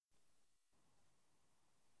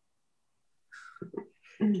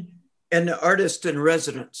And the artist in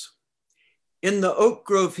residence. In the oak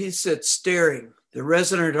grove, he sits staring, the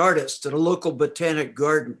resident artist at a local botanic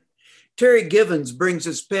garden. Terry Givens brings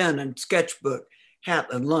his pen and sketchbook, hat,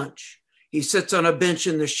 and lunch. He sits on a bench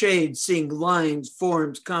in the shade, seeing lines,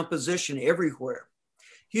 forms, composition everywhere.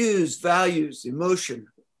 Hues, values, emotion,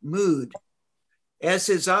 mood. As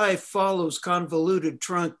his eye follows convoluted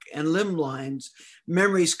trunk and limb lines,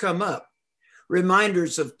 memories come up,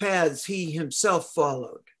 reminders of paths he himself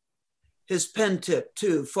followed. His pen tip,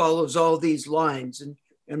 too, follows all these lines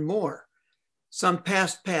and more. Some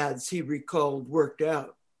past paths he recalled worked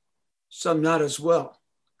out, some not as well.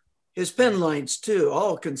 His pen lines, too,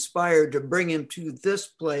 all conspired to bring him to this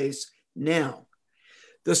place now.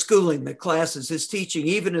 The schooling, the classes, his teaching,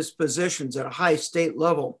 even his positions at a high state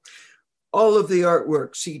level, all of the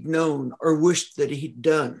artworks he'd known or wished that he'd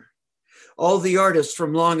done. All the artists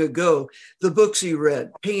from long ago, the books he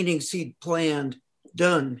read, paintings he'd planned,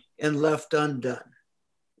 done, and left undone.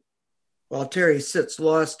 While Terry sits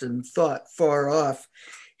lost in thought far off,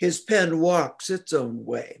 his pen walks its own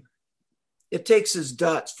way. It takes his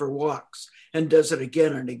dots for walks and does it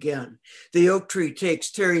again and again. The oak tree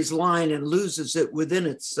takes Terry's line and loses it within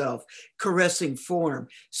itself, caressing form,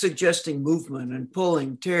 suggesting movement and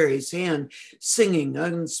pulling Terry's hand, singing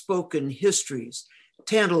unspoken histories,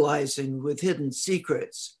 tantalizing with hidden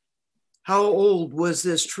secrets. How old was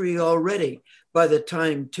this tree already by the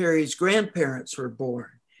time Terry's grandparents were born?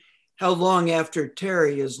 How long after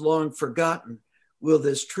Terry is long forgotten will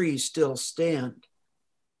this tree still stand?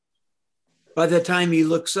 By the time he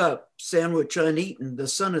looks up, sandwich uneaten, the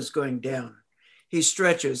sun is going down. He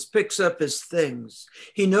stretches, picks up his things.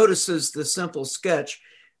 He notices the simple sketch.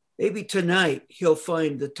 Maybe tonight he'll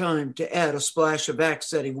find the time to add a splash of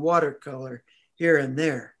accenting watercolor here and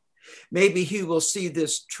there. Maybe he will see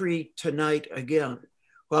this tree tonight again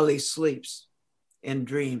while he sleeps and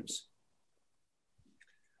dreams.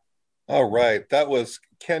 All right, that was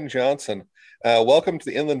Ken Johnson. Welcome to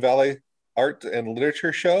the Inland Valley Art and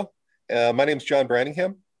Literature Show. My name is John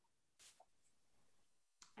Branningham.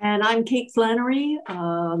 And I'm Kate Flannery,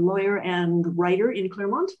 lawyer and writer in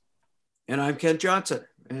Claremont. And I'm Ken Johnson,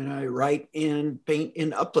 and I write and paint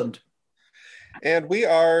in Upland. And we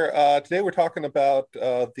are, today we're talking about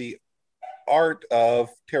the art of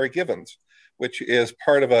Terry Givens, which is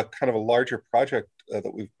part of a kind of a larger project that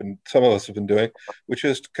some of us have been doing, which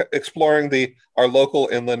is exploring our local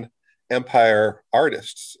Inland Empire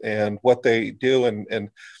artists and what they do. And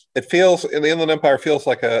it feels, in the Inland Empire, feels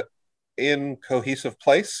like a incohesive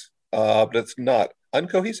place, but it's not.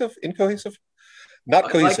 Uncohesive? Incohesive? Not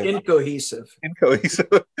cohesive. Like incohesive. Incohesive.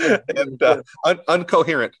 And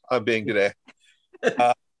uncoherent I'm being today.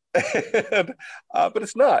 But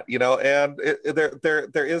it's not, and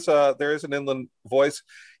there is an inland voice.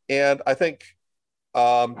 And I think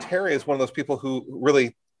Terry is one of those people who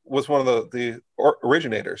really was one of the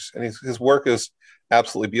originators, and his work is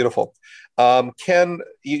absolutely beautiful. Ken,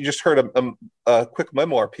 you just heard a quick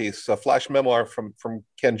memoir piece, a flash memoir from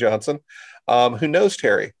Ken Johnson, who knows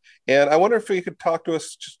Terry. And I wonder if you could talk to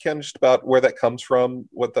us, Ken, just about where that comes from,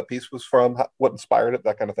 what that piece was from, what inspired it,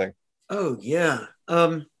 that kind of thing. Oh, yeah.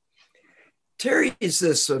 Terry is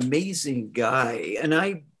this amazing guy, and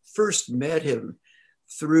I first met him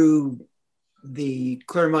through the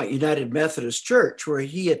Claremont United Methodist Church, where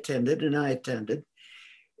he attended and I attended.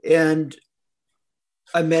 And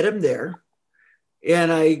I met him there,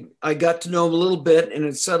 and I got to know him a little bit, and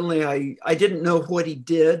then suddenly I didn't know what he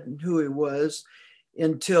did and who he was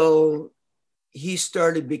until he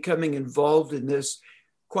started becoming involved in this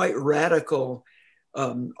quite radical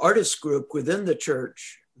artist group within the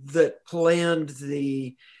church that planned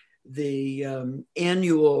the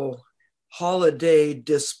annual holiday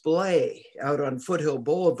display out on Foothill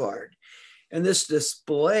Boulevard. And this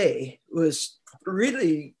display was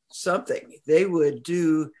really something. They would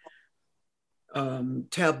do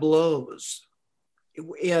tableaus,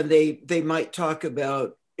 and they might talk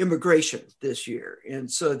about immigration this year. And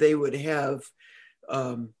so they would have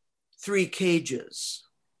 3 cages,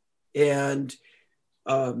 and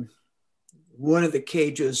one of the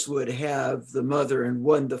cages would have the mother, and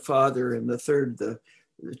one the father, and the third the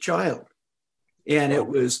child. And it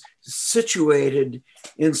was situated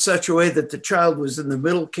in such a way that the child was in the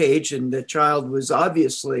middle cage, and the child was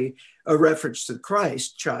obviously a reference to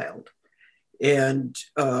Christ child. And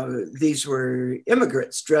these were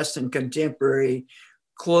immigrants dressed in contemporary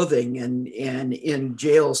clothing and in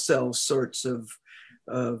jail cell sorts of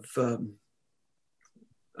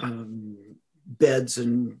beds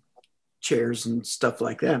and chairs and stuff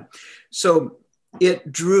like that. So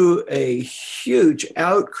it drew a huge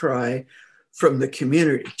outcry from the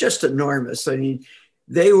community, just enormous. I mean,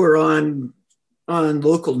 they were on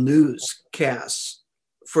local newscasts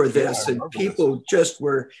for this, and people just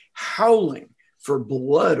were howling for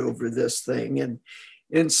blood over this thing.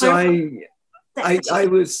 And so I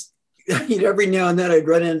was, every now and then I'd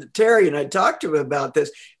run into Terry and I'd talk to him about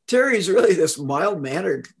this. Terry's really this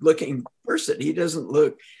mild-mannered looking person. He doesn't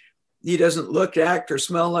look, act, or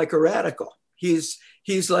smell like a radical. He's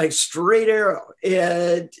like straight arrow,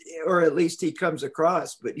 or at least he comes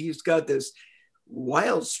across, but he's got this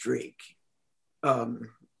wild streak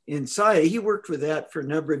inside. He worked with that for a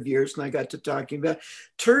number of years, and I got to talking about.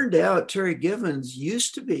 Turned out Terry Givens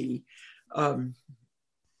used to be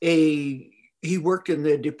he worked in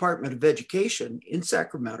the Department of Education in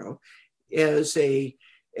Sacramento as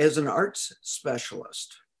an arts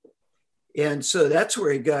specialist. And so that's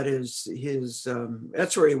where he got his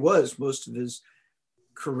that's where he was most of his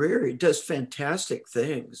career. He does fantastic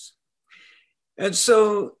things. And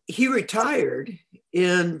so he retired,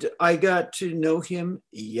 and I got to know him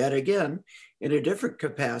yet again in a different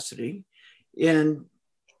capacity, and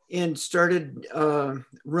started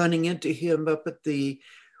running into him up at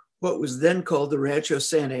what was then called the Rancho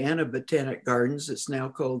Santa Ana Botanic Gardens. It's now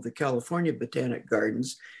called the California Botanic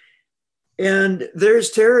Gardens. And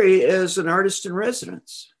there's Terry as an artist in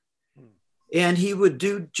residence. And he would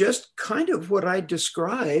do just kind of what I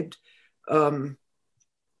described.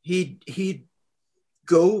 He'd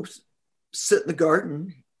go sit in the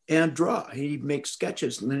garden and draw. He'd make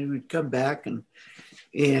sketches, and then he would come back and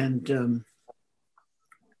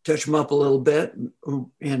touch them up a little bit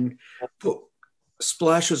and put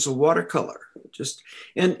splashes of watercolor.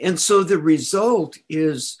 And so the result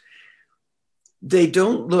is they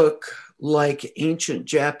don't look like ancient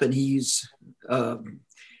Japanese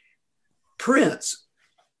prints.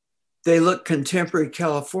 They look contemporary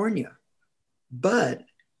California, but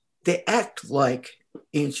they act like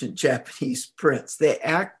ancient Japanese prints. They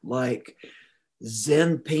act like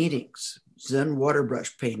Zen paintings, Zen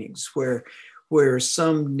waterbrush paintings, where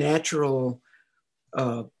some natural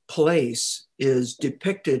place is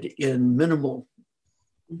depicted in minimal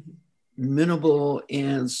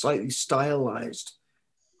and slightly stylized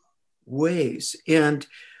ways. And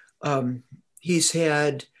he's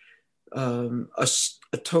had a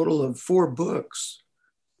total of 4 books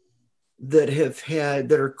that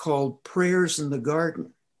are called Prayers in the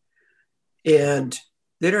Garden. And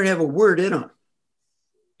they don't have a word in them.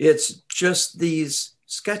 It's just these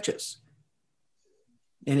sketches.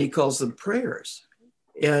 And he calls them prayers.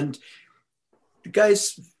 And the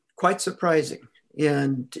guy's quite surprising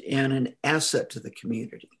and an asset to the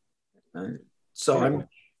community. I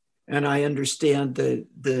understand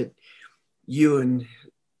that you and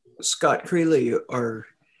Scott Creeley are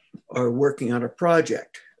working on a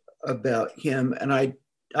project about him, and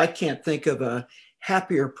I can't think of a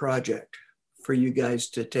happier project for you guys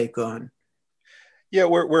to take on. Yeah,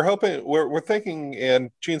 we're hoping, we're thinking,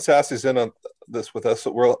 and Gene Sassy's in on this with us.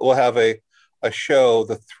 So we'll have a show,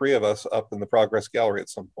 the 3 of us, up in the Progress Gallery at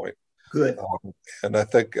some point. Good. And I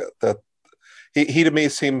think that he to me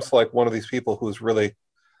seems like one of these people who's really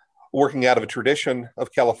working out of a tradition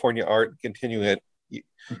of California art, continuing it.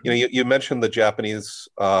 You mentioned the Japanese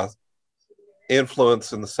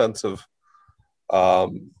influence in the sense of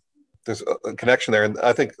there's a connection there, and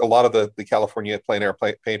I think a lot of the California plein air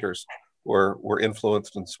painters were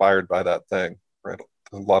influenced, inspired by that thing. Right,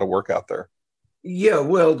 there's a lot of work out there. Yeah,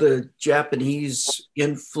 well, the Japanese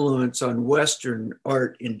influence on Western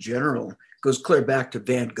art in general goes clear back to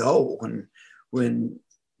Van Gogh when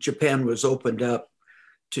Japan was opened up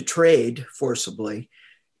to trade forcibly,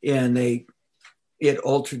 and it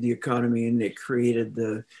altered the economy, and they created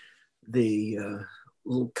the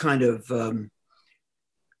little kind of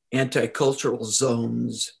anti-cultural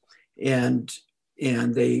zones, and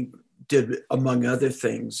they did, among other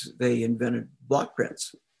things, they invented block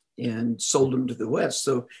prints and sold them to the West.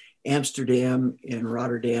 So Amsterdam and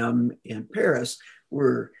Rotterdam and Paris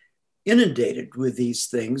were inundated with these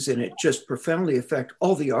things, and it just profoundly affected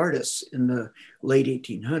all the artists in the late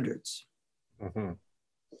 1800s. Mm-hmm.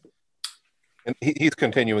 And he's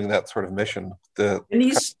continuing that sort of mission. And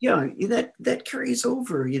that carries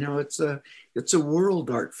over. It's a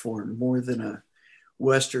world art form more than a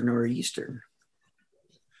Western or Eastern.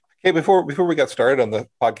 Okay, before we got started on the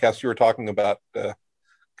podcast, you were talking about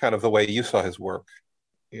kind of the way you saw his work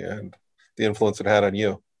and the influence it had on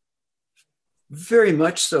you. Very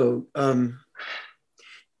much so.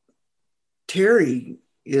 Terry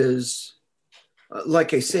is,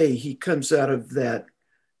 like I say, he comes out of that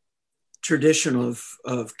tradition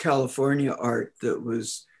of California art that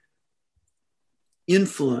was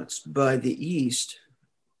influenced by the East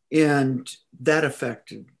and that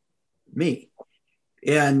affected me.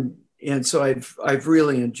 And so I've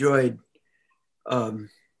really enjoyed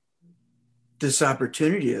this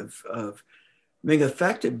opportunity of being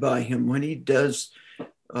affected by him when he does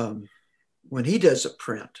a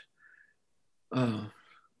print or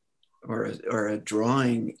a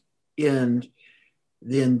drawing in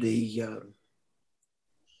the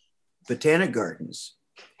Botanic Gardens.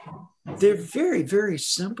 They're very, very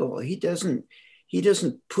simple. He doesn't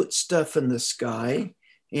put stuff in the sky,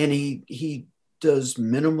 and he does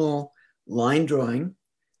minimal line drawing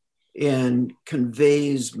and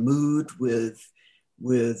conveys mood with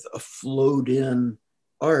a flowed in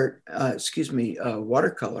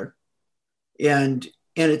watercolor, and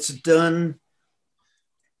it's done.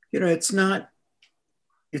 It's not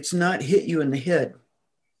hit you in the head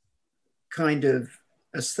kind of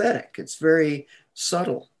aesthetic. It's very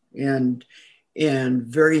subtle and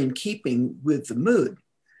very in keeping with the mood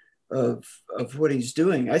of what he's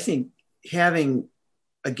doing. I think having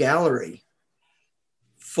a gallery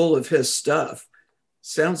full of his stuff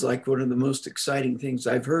sounds like one of the most exciting things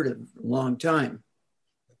I've heard in a long time.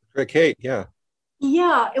 Kate, yeah.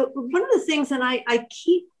 Yeah, one of the things, and I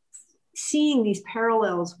keep seeing these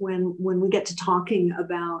parallels when we get to talking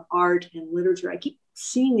about art and literature. I keep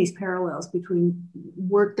seeing these parallels between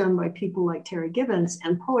work done by people like Terry Gibbons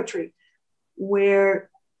and poetry,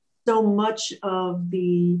 where so much of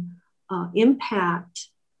the impact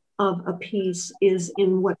of a piece is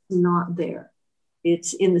in what's not there.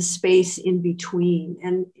 It's in the space in between.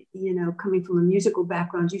 And, coming from a musical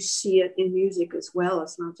background, you see it in music as well.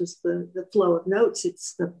 It's not just the flow of notes,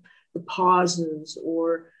 it's the pauses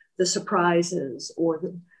or the surprises or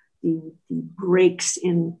the breaks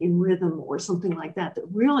in rhythm or something like that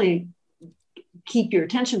really keep your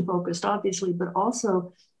attention focused, obviously, but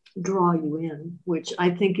also draw you in, which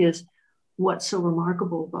I think is what's so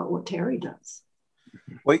remarkable about what Terry does.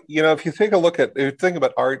 Well, if you think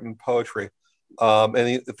about art and poetry, and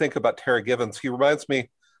you think about Terry Gibbons, he reminds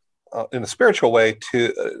me in a spiritual way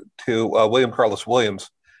to William Carlos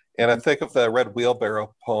Williams. And I think of the Red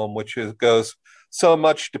Wheelbarrow poem, which goes, "So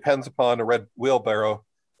much depends upon a red wheelbarrow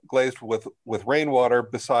glazed with rainwater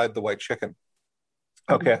beside the white chicken."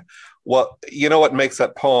 Okay. Mm-hmm. Well, you know what makes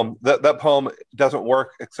that poem? That poem doesn't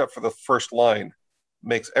work except for the first line.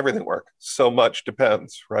 Makes everything work. So much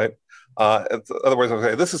depends, right? In other words, I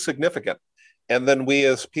say this is significant, and then we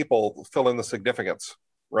as people fill in the significance,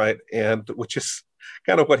 right? And which is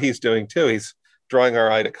kind of what he's doing too. He's drawing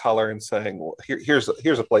our eye to color and saying, well, here's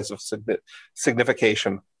a place of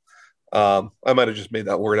signification. I might have just made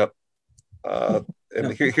that word up. And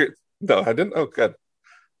here, no, I didn't. Oh, good.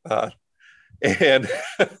 And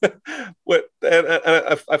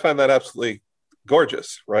I find that absolutely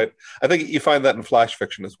gorgeous, right? I think you find that in flash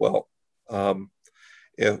fiction as well.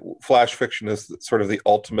 Flash fiction is sort of the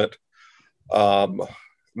ultimate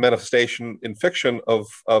manifestation in fiction of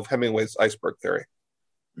Hemingway's iceberg theory.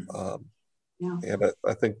 Yeah. And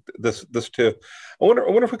I think this too. I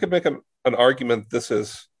wonder if we could make an argument.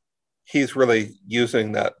 He's really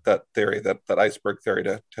using that theory, that iceberg theory,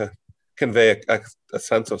 to convey a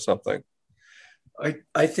sense of something.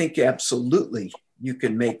 I think absolutely you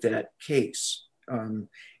can make that case.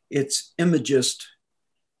 It's imagist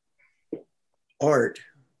art,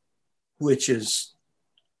 which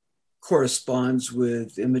corresponds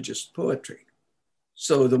with imagist poetry.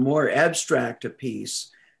 So the more abstract a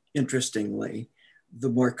piece, interestingly, the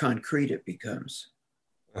more concrete it becomes.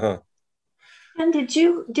 Uh-huh. And did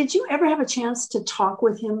you ever have a chance to talk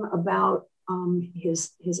with him about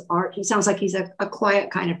his art? He sounds like he's a quiet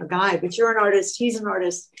kind of a guy, but you're an artist, he's an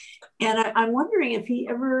artist. And I'm wondering if you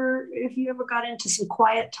ever got into some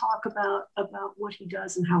quiet talk about what he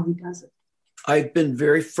does and how he does it. I've been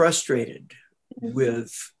very frustrated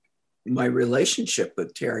with my relationship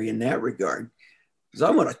with Terry in that regard, because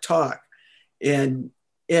I want to talk. And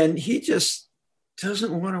he just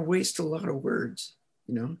doesn't want to waste a lot of words,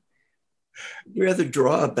 He'd rather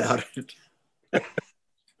draw about it.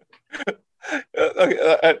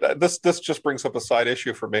 This just brings up a side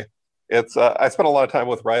issue for me. It's I spend a lot of time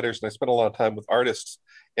with writers and I spend a lot of time with artists,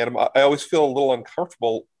 and I always feel a little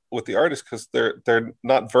uncomfortable with the artists because they're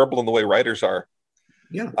not verbal in the way writers are.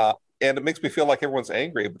 Yeah. And it makes me feel like everyone's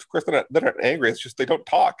angry, but of course they're not angry. It's just they don't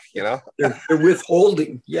talk, They're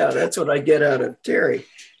withholding. Yeah, that's what I get out of Terry.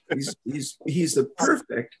 He's the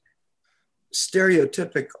perfect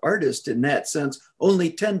stereotypic artist in that sense,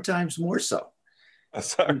 only 10 times more so.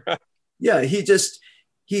 Sorry. Yeah,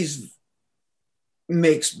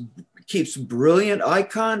 keeps brilliant eye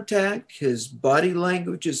contact. His body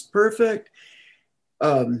language is perfect.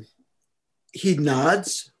 He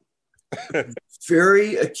nods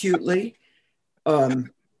very acutely.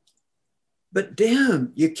 But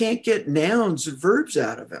damn, you can't get nouns and verbs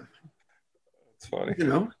out of him. It's funny. You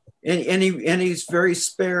know, and he's very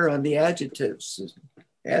spare on the adjectives,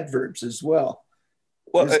 adverbs as well.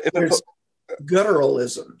 Well, there's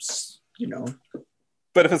gutturalisms, you know.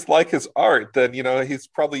 But if it's like his art, then, you know, he's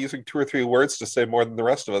probably using 2 or 3 words to say more than the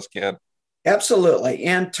rest of us can. Absolutely.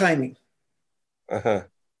 And timing. Uh-huh.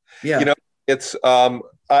 Yeah. You know, it's, I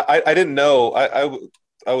didn't know,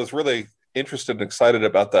 I was really interested and excited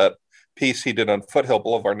about that piece he did on Foothill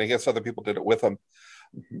Boulevard, and I guess other people did it with him.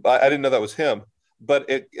 I didn't know that was him, but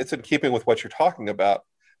it's in keeping with what you're talking about,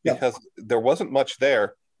 because there wasn't much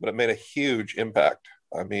there, but it made a huge impact.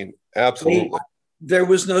 I mean, absolutely. There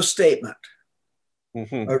was no statement.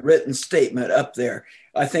 Mm-hmm. A written statement up there.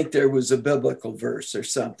 I think there was a biblical verse or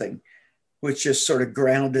something, which just sort of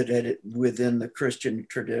grounded it within the Christian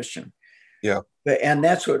tradition. Yeah. And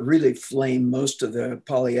that's what really flamed most of the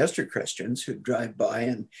polyester Christians who drive by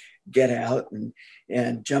and get out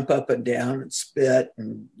and jump up and down and spit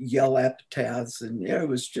and yell epithets. And it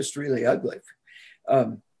was just really ugly.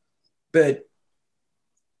 But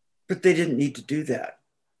they didn't need to do that.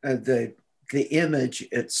 The image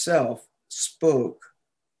itself spoke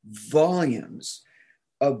volumes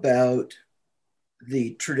about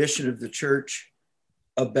the tradition of the church,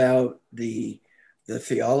 about the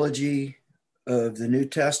theology of the New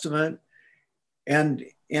Testament, and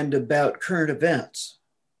about current events.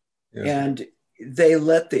 Yeah. And they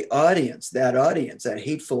let the audience, that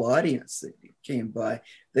hateful audience that came by,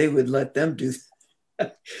 they would let them do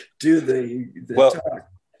the talk.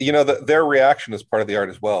 You know, their reaction is part of the art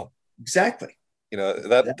as well. Exactly. You know,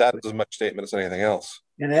 that is as much statement as anything else.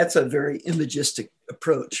 And that's a very imagistic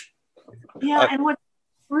approach. Yeah, and what's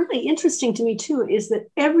really interesting to me too is that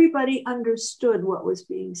everybody understood what was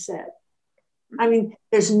being said. I mean,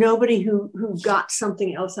 there's nobody who got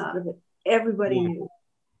something else out of it. Everybody knew.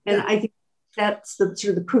 And I think that's the sort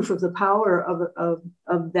of the proof of the power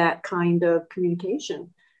of that kind of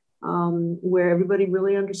communication, where everybody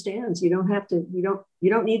really understands. You don't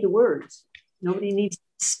need the words. Nobody needs to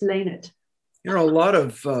explain it. You know, a lot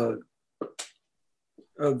of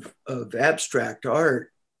abstract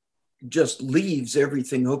art just leaves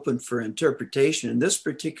everything open for interpretation. In this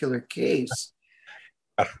particular case,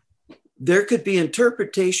 there could be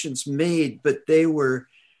interpretations made, but they were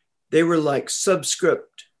like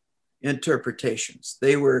subscript interpretations.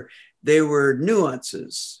 They were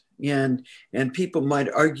nuances, and people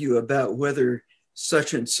might argue about whether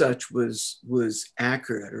such and such was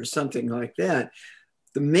accurate or something like that.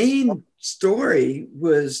 The main story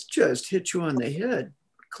was just hit you on the head,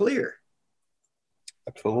 clear.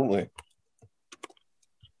 Absolutely.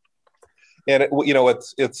 And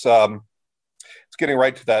it's getting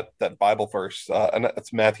right to that Bible verse, and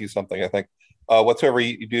it's Matthew something, I think. Whatsoever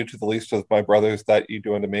you do to the least of my brothers, that you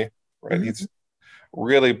do unto me. Right? Mm-hmm. He's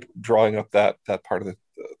really drawing up that part of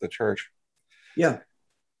the church. Yeah.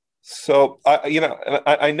 So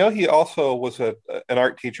I know he also was an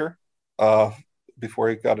art teacher before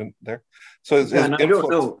he got in there. So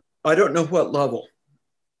I don't know what level.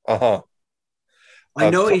 Uh-huh. I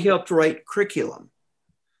know he helped write curriculum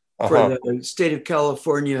for the state of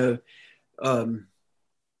California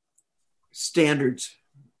standards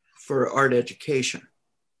for art education.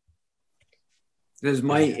 Because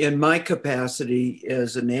in my capacity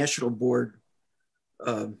as a national board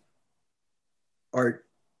art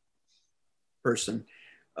person,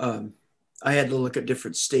 I had to look at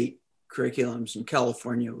different state curriculums, and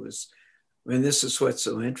California this is what's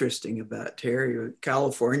so interesting about Terry.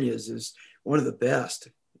 California's is one of the best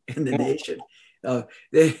in the nation.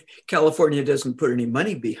 California doesn't put any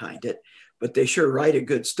money behind it, but they sure write a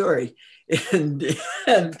good story. And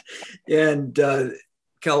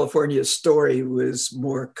California's story was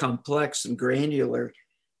more complex and granular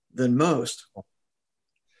than most.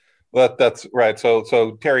 Well, that's right.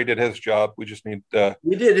 So Terry did his job. We just need.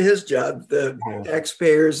 He did his job. The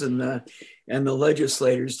taxpayers and the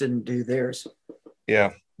legislators didn't do theirs.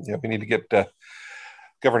 Yeah. We need to get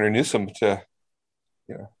Governor Newsom to,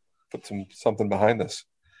 put something behind this.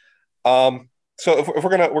 So if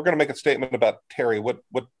we're gonna make a statement about Terry, what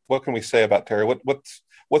can we say about Terry?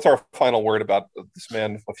 What's our final word about this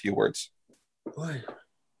man? A few words. Boy,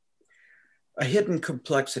 a hidden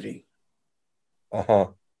complexity.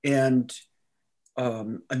 And a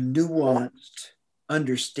nuanced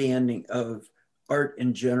understanding of art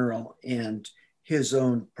in general and his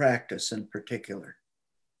own practice in particular.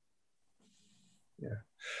 Yeah,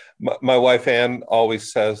 my wife Ann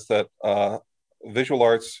always says that visual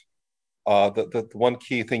arts, the one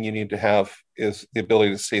key thing you need to have is the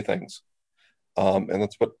ability to see things. And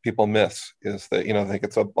that's what people miss, is that, you know, they think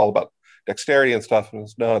it's all about dexterity and stuff. And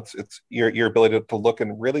no, it's your ability to look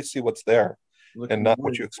and really see what's there and not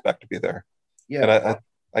what you expect to be there. Yeah. And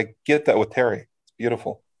I get that with Terry. It's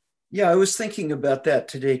beautiful. Yeah, I was thinking about that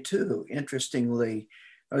today too. Interestingly,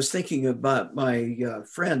 I was thinking about my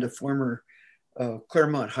friend, a former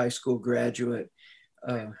Claremont High School graduate,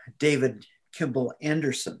 David Kimball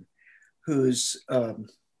Anderson, who has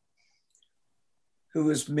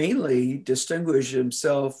mainly distinguished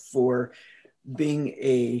himself for being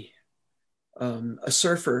a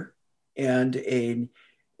surfer and a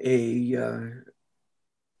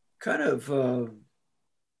kind of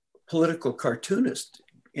political cartoonist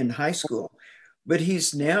in high school. But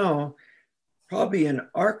he's now probably in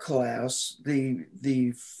our class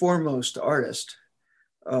the foremost artist,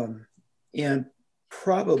 and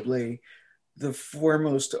probably the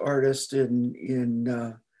foremost artist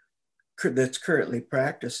in that's currently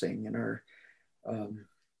practicing in our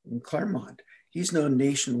in Claremont. He's known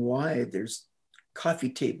nationwide. There's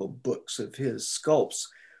coffee table books of his sculpts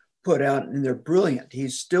put out, and they're brilliant.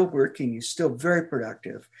 He's still working. He's still very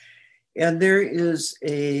productive. And there is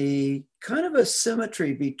a kind of a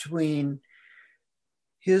symmetry between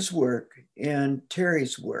his work and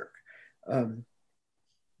Terry's work.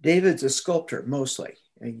 David's a sculptor mostly.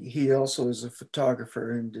 He also is a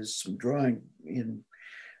photographer and does some drawing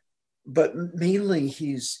but mainly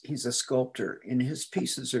he's a sculptor, and his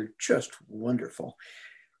pieces are just wonderful.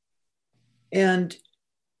 And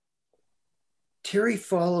Terry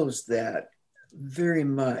follows that very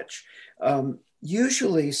much.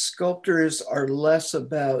 Usually sculptors are less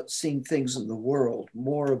about seeing things in the world,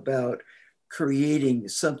 more about creating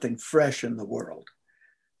something fresh in the world.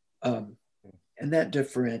 And that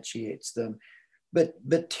differentiates them.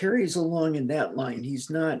 But Terry's along in that line. He's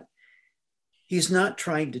not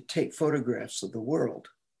trying to take photographs of the world.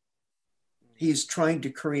 He's trying to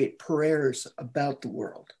create prayers about the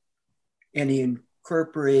world. And he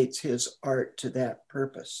incorporates his art to that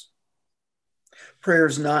purpose.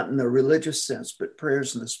 Prayers not in the religious sense, but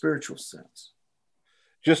prayers in the spiritual sense.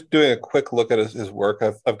 Just doing a quick look at his work.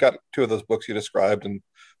 I've got two of those books you described, and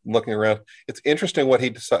I'm looking around. It's interesting what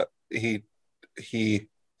he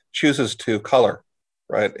chooses to color,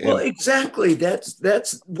 right? Well, exactly.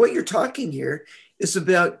 That's what you're talking here is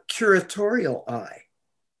about curatorial eye.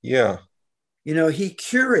 Yeah. You know, he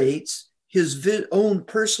curates his own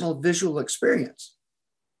personal visual experience.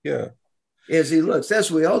 Yeah. As he looks. That's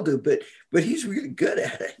what we all do, but he's really good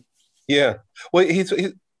at it. Yeah. Well, it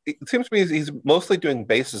seems to me he's mostly doing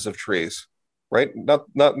bases of trees, right? Not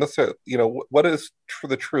necessarily, you know, what is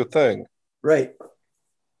the true thing? Right.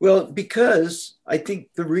 Well, because I think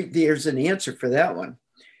there's an answer for that one.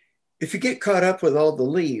 If you get caught up with all the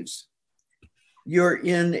leaves, you're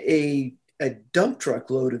in a dump truck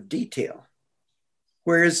load of detail.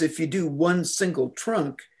 Whereas if you do one single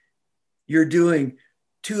trunk, you're doing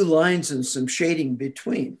two lines and some shading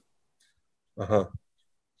between. Uh-huh.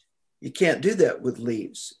 You can't do that with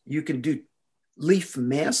leaves. You can do leaf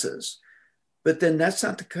masses, but then that's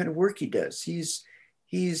not the kind of work he does. He's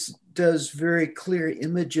does very clear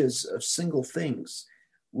images of single things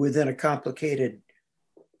within a complicated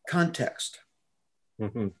context.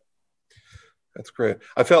 Mm-hmm. That's great.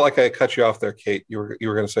 I felt like I cut you off there, Kate. You were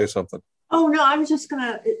going to say something. Oh no, I was just going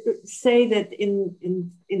to say that in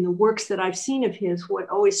the works that I've seen of his, what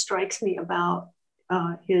always strikes me about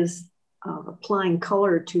his applying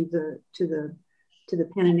color to the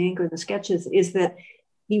pen and ink or the sketches is that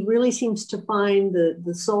he really seems to find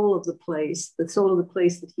the soul of the place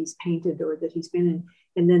that he's painted or that he's been in,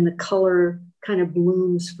 and then the color kind of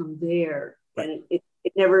blooms from there. Right. And it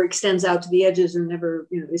never extends out to the edges or never,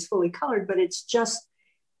 you know, is fully colored, but it's just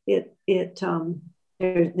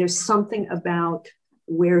there's something about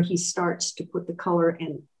where he starts to put the color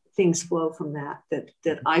and things flow from that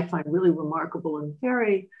I find really remarkable and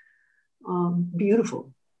very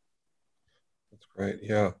beautiful. That's great.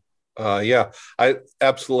 Yeah. Yeah, I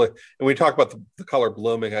absolutely. And we talk about the color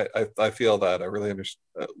blooming. I feel that. I really understand.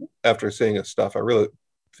 After seeing his stuff, I really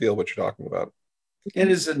feel what you're talking about. And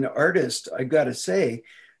as an artist, I got to say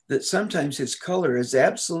that sometimes his color is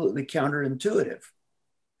absolutely counterintuitive.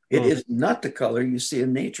 It is not the color you see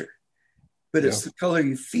in nature, but it's the color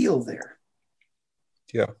you feel there.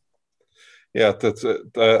 Yeah. Yeah, that's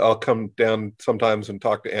I'll come down sometimes and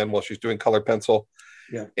talk to Anne while she's doing color pencil.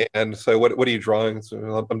 Yeah. And so what are you drawing?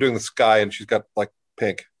 So I'm doing the sky and she's got like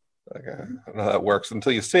pink. Like, I don't know how that works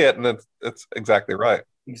until you see it, and it's exactly right.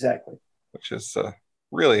 Exactly. Which is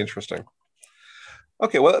really interesting.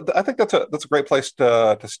 Okay, well, I think that's a great place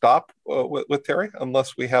to stop with Terry,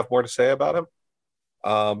 unless we have more to say about him.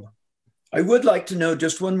 I would like to know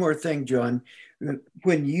just one more thing, John.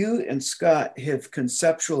 When you and Scott have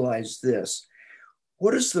conceptualized this,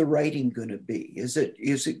 what is the writing going to be? Is it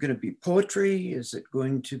going to be poetry? Is it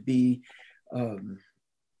going to be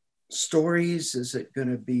stories? Is it going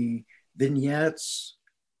to be vignettes?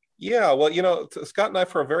 Yeah, well, Scott and I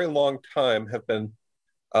for a very long time have been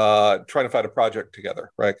trying to find a project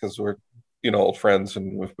together, right? Because we're old friends,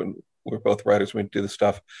 and we're both writers. We do this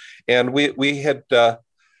stuff, and we had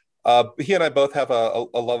he and I both have a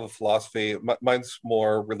love of philosophy. Mine's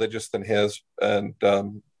more religious than his, and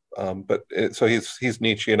so he's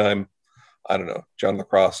Nietzsche, and I don't know, John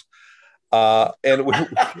Lacrosse, and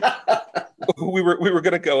we were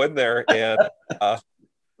going to go in there and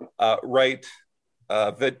write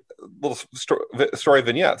little story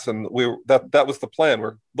vignettes, and that was the plan.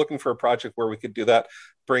 We're looking for a project where we could do that,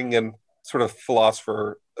 bring in sort of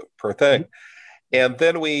philosopher per thing. And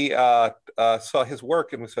then we saw his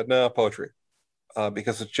work and we said, no, poetry,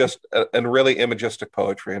 because it's just and really imagistic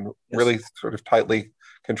poetry and really sort of tightly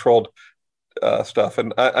controlled stuff.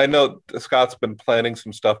 And I know Scott's been planning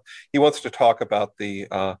some stuff. He wants to talk about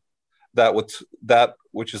that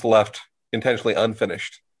which is left intentionally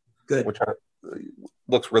unfinished. Good. Which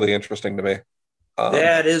looks really interesting to me.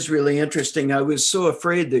 That is really interesting. I was so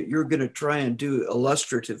afraid that you're going to try and do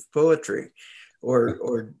illustrative poetry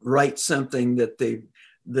or write something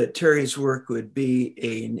that Terry's work would be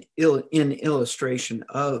in illustration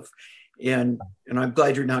of. And I'm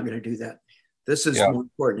glad you're not going to do that. This is more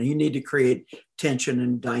important. You need to create tension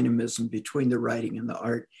and dynamism between the writing and the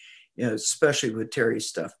art, especially with Terry's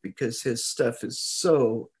stuff, because his stuff is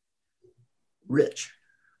so rich.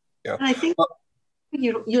 Yeah. And I think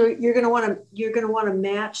you're going to want to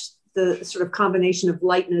match the sort of combination of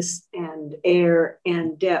lightness and air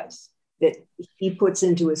and depth that he puts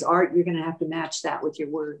into his art. You're going to have to match that with your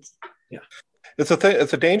words. Yeah, it's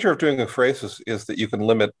a danger of doing a phrase is that you can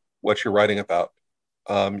limit what you're writing about.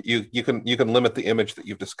 You can limit the image that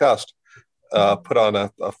you've discussed, put on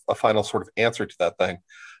a final sort of answer to that thing,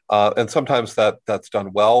 and sometimes that's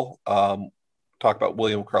done well. Talk about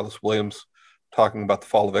William Carlos Williams talking about the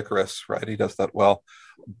fall of Icarus, right? He does that well,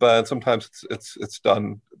 but sometimes it's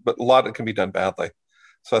done, but a lot of it can be done badly.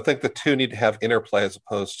 So I think the two need to have interplay as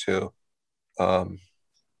opposed to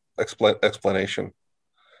explanation.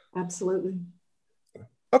 Absolutely.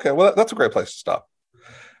 Okay, well, that's a great place to stop.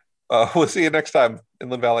 We'll see you next time,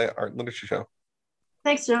 Inland Valley Art and Literature Show.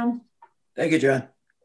 Thanks, John. Thank you, John.